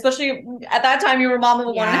in your head, especially at that time you were mom of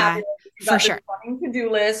a 1.5. For sure. To-do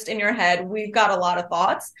list in your head. We've got a lot of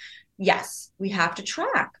thoughts. Yes, we have to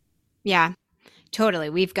track. Yeah. Totally.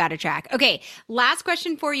 We've got to track. Okay. Last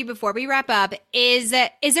question for you before we wrap up is there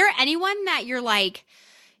anyone that you're like,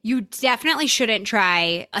 you definitely shouldn't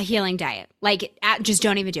try a healing diet? Like just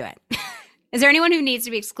don't even do it. Is there anyone who needs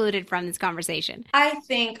to be excluded from this conversation? I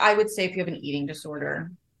think I would say if you have an eating disorder.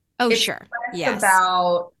 Oh, sure. Yes.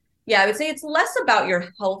 I would say it's less about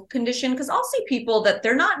your health condition, because I'll see people that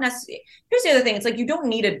they're not necessarily. Here's the other thing. It's like you don't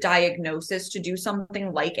need a diagnosis to do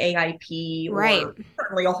something like AIP or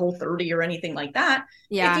certainly a Whole30 or anything like that.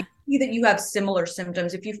 Yeah. If you see that you have similar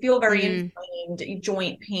symptoms, if you feel very inflamed,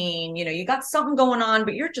 joint pain, you got something going on,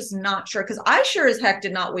 but you're just not sure. Because I sure as heck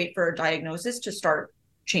did not wait for a diagnosis to start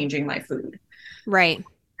changing my food. Right.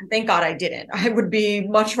 And thank God I didn't. I would be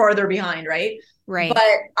much farther behind, right? Right. But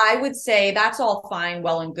I would say that's all fine,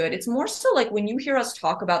 well and good. It's more so like when you hear us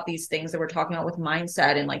talk about these things that we're talking about with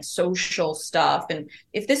mindset and like social stuff. And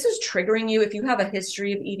if this is triggering you, if you have a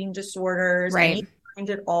history of eating disorders, and you find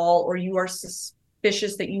it all, or you are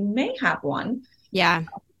suspicious that you may have one. Yeah.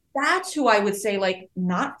 That's who I would say, like,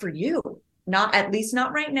 not for you. Not, at least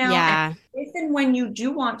not right now. Yeah. And if and when you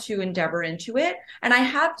do want to endeavor into it. And I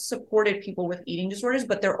have supported people with eating disorders,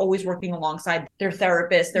 but they're always working alongside their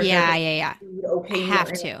therapist. Okay.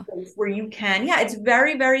 Have to. Where you can. Yeah. It's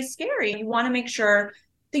very, very scary. You want to make sure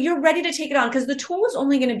that you're ready to take it on, because the tool is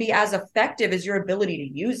only going to be as effective as your ability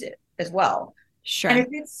to use it as well. Sure. And if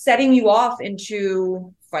it's setting you off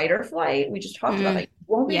into fight or flight, we just talked about that, you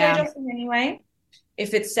won't be digesting anyway.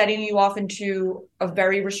 If it's setting you off into a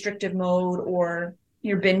very restrictive mode, or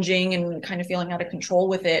you're binging and kind of feeling out of control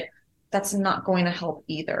with it, that's not going to help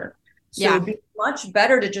either. So it'd be much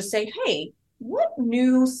better to just say, hey, what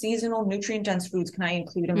new seasonal nutrient-dense foods can I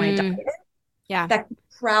include in my diet? Yeah. That can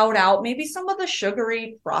crowd out maybe some of the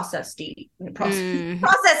sugary processy. Yeah,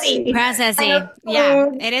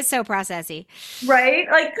 it is so processy. Right?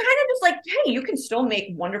 Like kind of just like, hey, you can still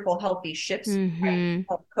make wonderful, healthy shifts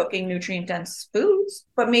cooking nutrient-dense foods,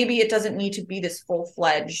 but maybe it doesn't need to be this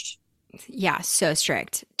full-fledged Yeah, so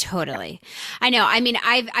strict. Totally. I know. I mean,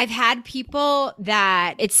 I've had people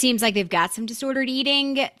that it seems like they've got some disordered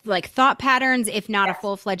eating, like thought patterns, if not a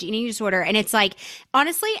full-fledged eating disorder. And it's like,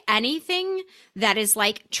 honestly, anything that is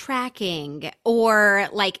like tracking or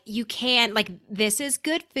like you can't, like, this is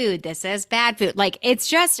good food, this is bad food. Like,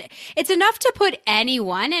 it's enough to put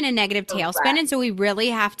anyone in a negative tailspin. And so we really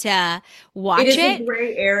have to watch it. It is a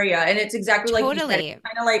gray area. And it's exactly like, totally.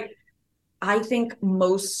 Kind of like, I think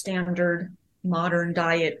most standard modern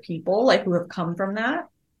diet people, like who have come from that,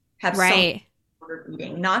 have some disordered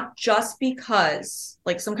eating, not just because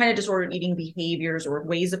like some kind of disordered eating behaviors or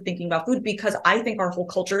ways of thinking about food, because I think our whole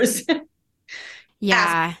culture is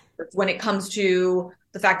when it comes to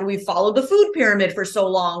the fact that we've followed the food pyramid for so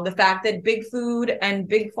long, the fact that big food and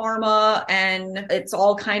big pharma and it's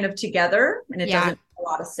all kind of together and it doesn't make a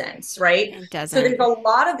lot of sense, right? It doesn't. So there's a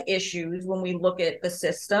lot of issues when we look at the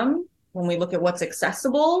system. When we look at what's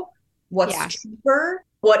accessible, what's cheaper,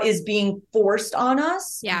 what is being forced on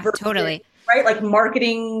us. Yeah, totally. Right? Like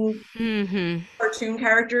marketing cartoon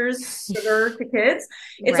characters, sugar to kids.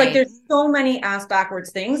 It's like there's so many ass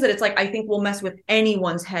backwards things that it's like, I think will mess with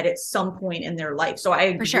anyone's head at some point in their life. So I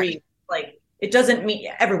agree. Sure. Like it doesn't mean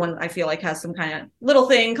everyone, I feel like, has some kind of little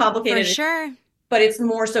thing complicated. For sure. But it's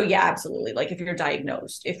more so, absolutely. Like if you're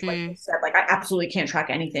diagnosed, if like you said, like I absolutely can't track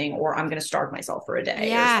anything or I'm going to starve myself for a day.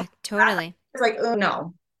 Yeah, totally. It's like, oh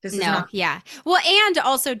no, this is not. Yeah. Well, and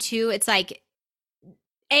also too, it's like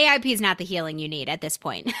AIP is not the healing you need at this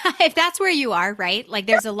point. If that's where you are, right? Like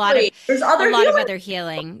there's a lot of other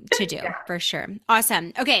healing to do for sure.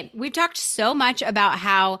 Awesome. Okay. We've talked so much about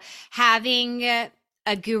how having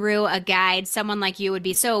a guru, a guide, someone like you would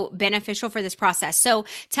be so beneficial for this process. So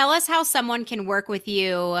tell us how someone can work with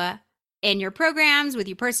you in your programs, with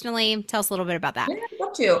you personally. Tell us a little bit about that. Yeah, I'd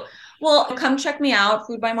love to. Well, come check me out,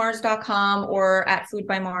 foodbymarras.com or at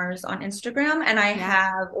foodbymarras on Instagram. And I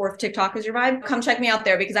have, or if TikTok is your vibe, come check me out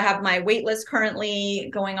there because I have my wait list currently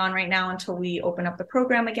going on right now until we open up the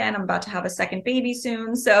program again. I'm about to have a second baby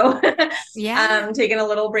soon. So I'm taking a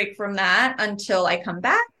little break from that until I come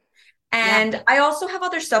back. And I also have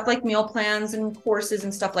other stuff like meal plans and courses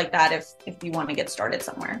and stuff like that if you want to get started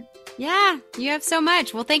somewhere. Yeah, you have so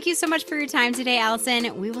much. Well, thank you so much for your time today,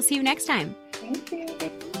 Alison. We will see you next time. Thank you.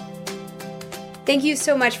 Thank you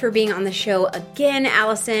so much for being on the show again,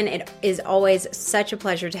 Alison. It is always such a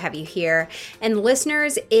pleasure to have you here. And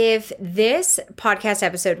listeners, if this podcast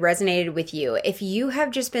episode resonated with you, if you have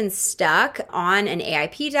just been stuck on an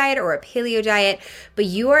AIP diet or a paleo diet, but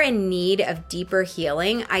you are in need of deeper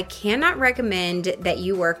healing, I cannot recommend that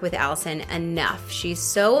you work with Alison enough. She's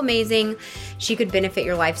so amazing. She could benefit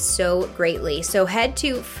your life so greatly. So head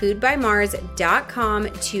to foodbymarras.com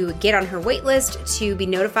to get on her wait list to be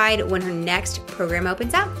notified when her next program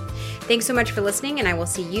opens up. Thanks so much for listening, and I will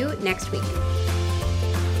see you next week.